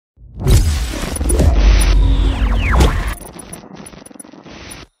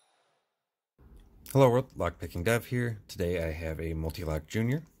Hello world, LockpickingDev here. Today I have a Mul-T-Lock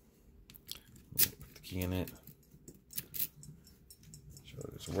Junior. Put the key in it. Show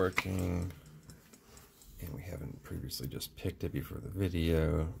that it's working. And we haven't previously just picked it before the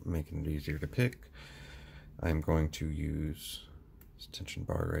video, making it easier to pick. I'm going to use this tension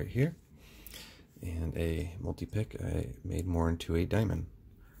bar right here and a multi-pick I made more into a diamond.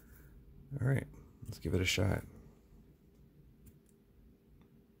 Alright, let's give it a shot.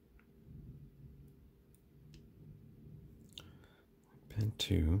 Pin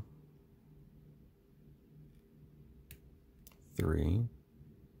 2, 3,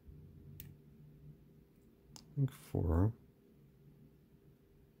 I think 4,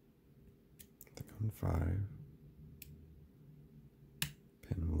 I think on 5,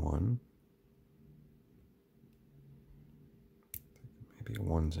 pin 1, maybe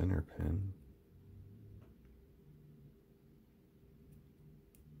 1's inner pin.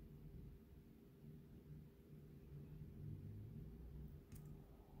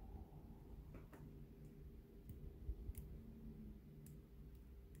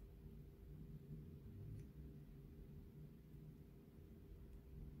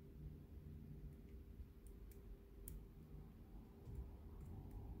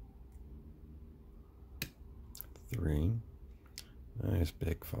 Three. Nice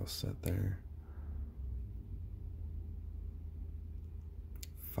big false set there.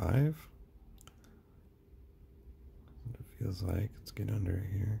 5. What it feels like. Let's get under it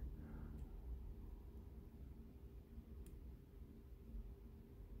here.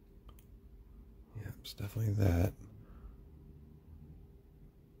 Yeah, it's definitely that.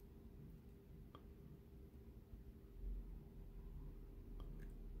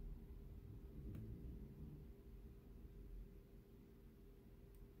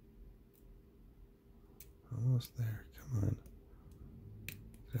 Almost there. Come on.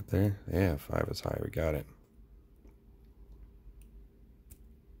 Get up there. Yeah, 5 is high. We got it.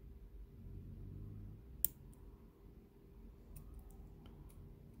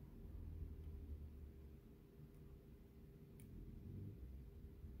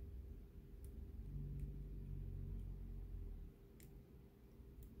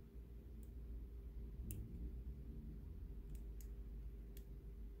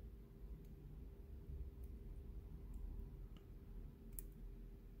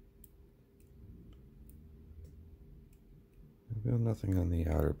 I feel nothing on the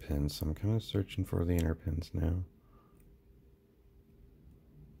outer pins, so I'm kind of searching for the inner pins now.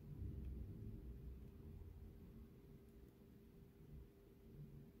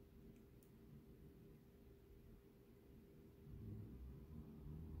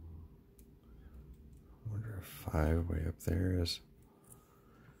 I wonder if 5 way up there is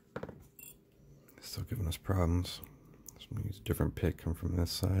still giving us problems. So I'm going to use a different pick, come from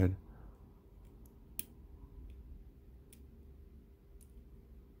this side.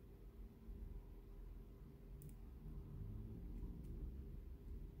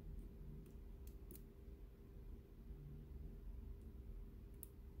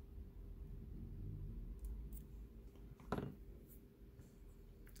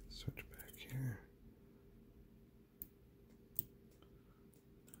 Switch back here.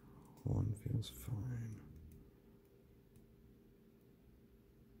 1 feels fine.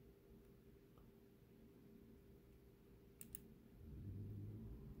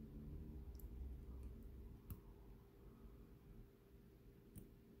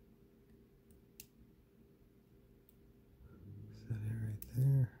 Is that it right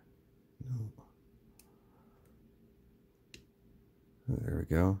there? No. Oh, there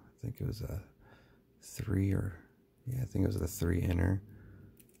we go. I think it was a 3 or, yeah, I think it was a 3 inner.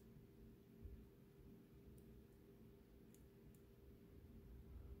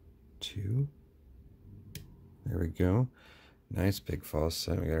 2. There we go. Nice big false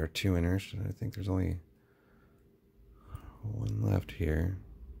set. We got our 2 inners. I think there's only 1 left here.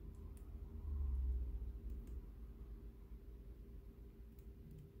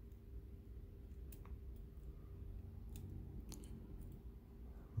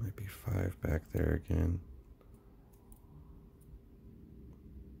 Might be 5 back there again.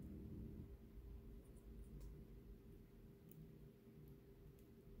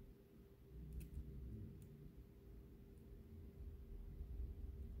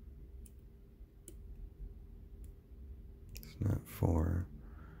 It's not 4.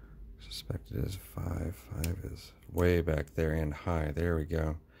 I suspect it is 5. 5 is way back there and high. There we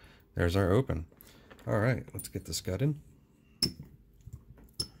go. There's our open. All right, let's get this gutted.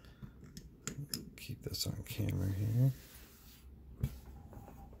 Keep this on camera here.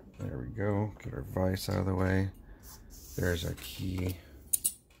 There we go. Get our vise out of the way. There's our key.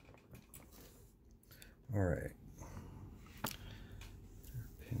 All right.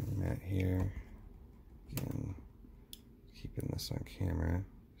 Pinning that here. Again, keeping this on camera.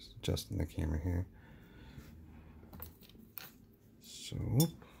 Just adjusting the camera here. So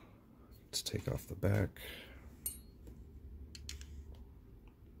let's take off the back.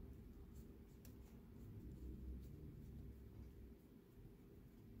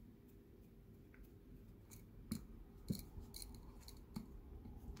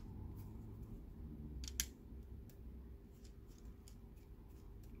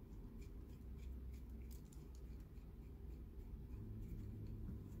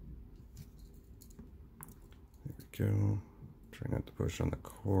 Go. Try not to push on the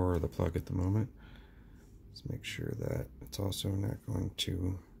core of the plug at the moment. Let's make sure that it's also not going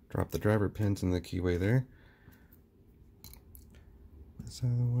to drop the driver pins in the keyway there. This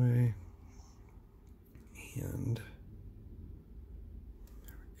out of the way. And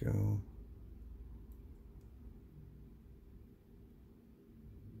there we go.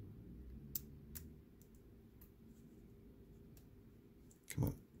 Come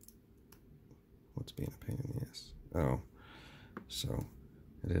on. What's being a pain in the ass? Oh, so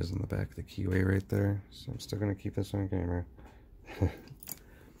it is in the back of the keyway right there. So I'm still going to keep this on camera.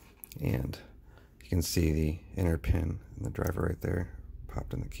 And you can see the inner pin in the driver right there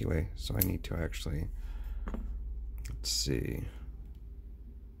popped in the keyway. So I need to actually, let's see,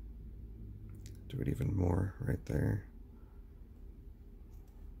 do it even more right there.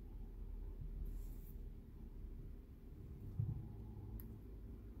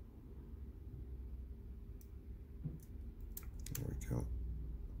 There we go.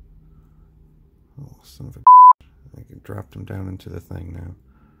 Oh, son of a I dropped him down into the thing now.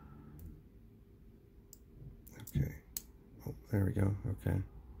 Okay. Oh, there we go. Okay.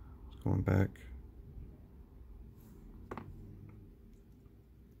 It's going back.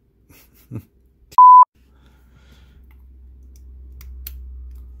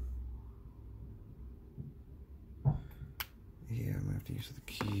 Yeah, I'm gonna have to use the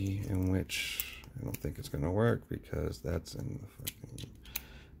key, in which I don't think it's gonna work because that's in the fucking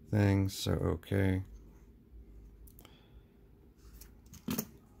thing. So okay.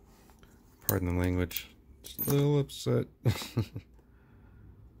 Pardon the language. Just a little upset.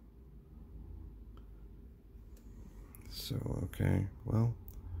 So okay, well.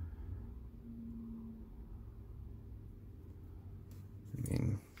 I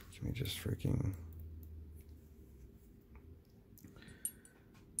mean, can we just freaking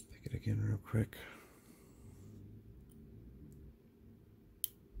pick it again real quick?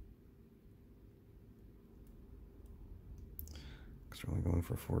 Because we're only going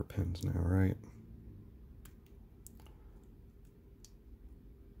for 4 pins now, right?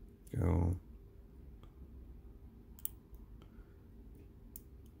 Go.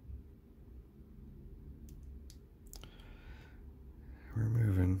 We're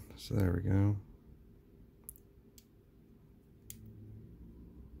moving, so there we go.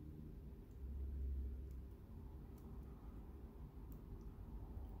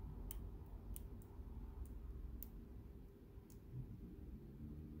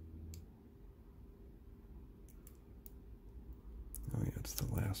 Oh yeah, it's the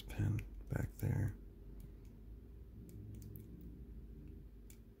last pin back there.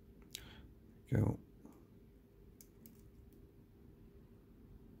 Go.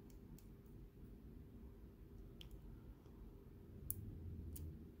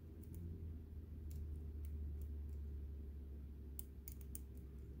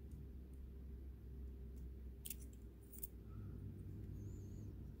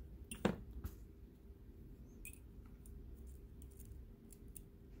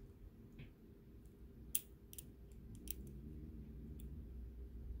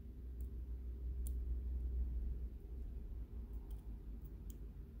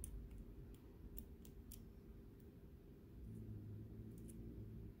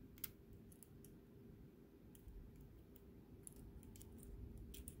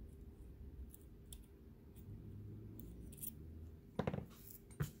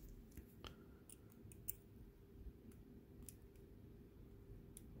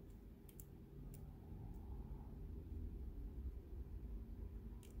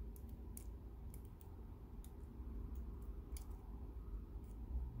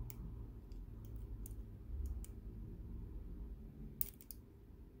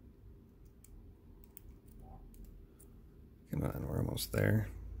 Come on, we're almost there.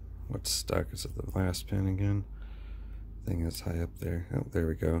 What's stuck? Is it the last pin again? Thing is high up there. Oh, there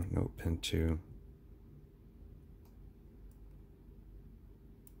we go. No, pin 2.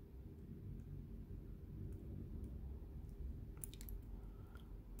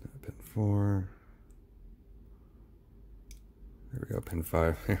 Pin 4. pin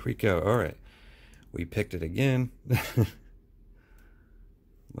 5. There we go. All right. We picked it again.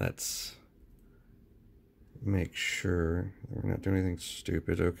 Let's make sure that we're not doing anything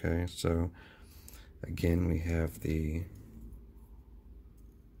stupid. Okay, so again, we have the...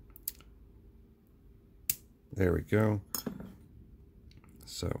 There we go.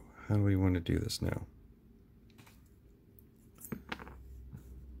 So how do we want to do this now?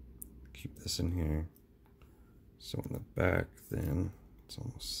 Keep this in here. So in the back, then it's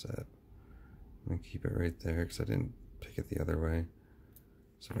almost set. I'm gonna keep it right there because I didn't pick it the other way.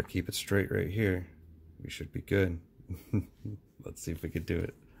 So if I keep it straight right here, we should be good. Let's see if we could do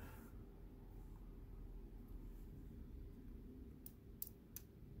it.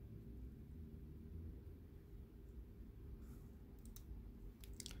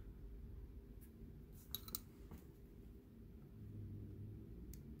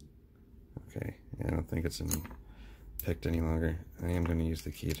 Okay, yeah, I don't think it's picked any longer. I am going to use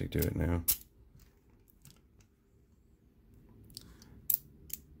the key to do it now.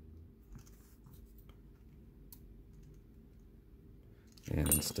 And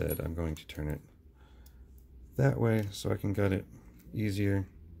instead, I'm going to turn it that way so I can gut it easier.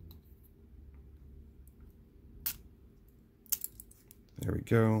 There we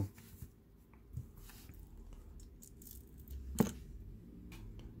go.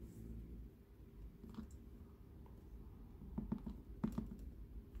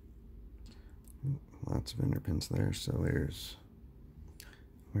 Lots of inner pins there, so there's,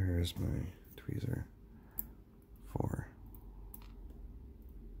 where is my tweezer? 4.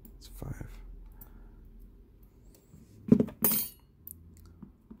 It's 5.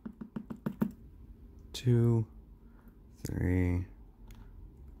 Two, 3,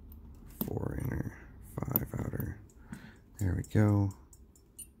 4 inner, 5 outer. There we go.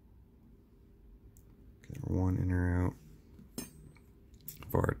 Get 1 inner out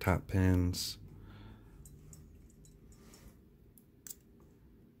for our top pins.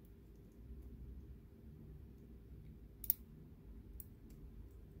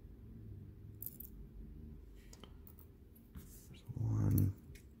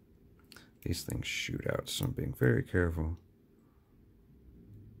 These things shoot out, so I'm being very careful.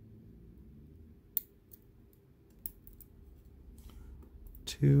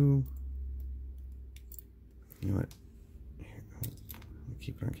 Two. You know what? Here, let me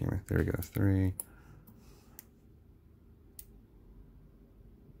keep it on camera. There we go. 3.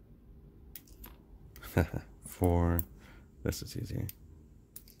 Four. This is easier.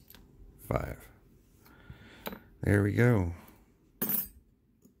 5. There we go.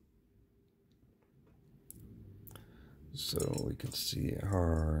 So we can see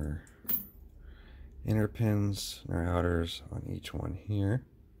our inner pins and our outers on each one here.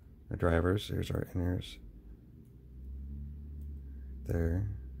 Our drivers, there's our inners there,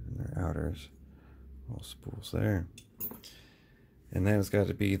 and our outers, all spools there. And that has got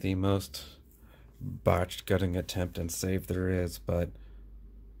to be the most botched gutting attempt and save there is, but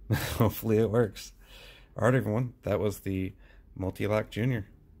hopefully it works. Alright everyone, that was the Mul-T-Lock Junior.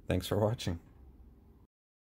 Thanks for watching.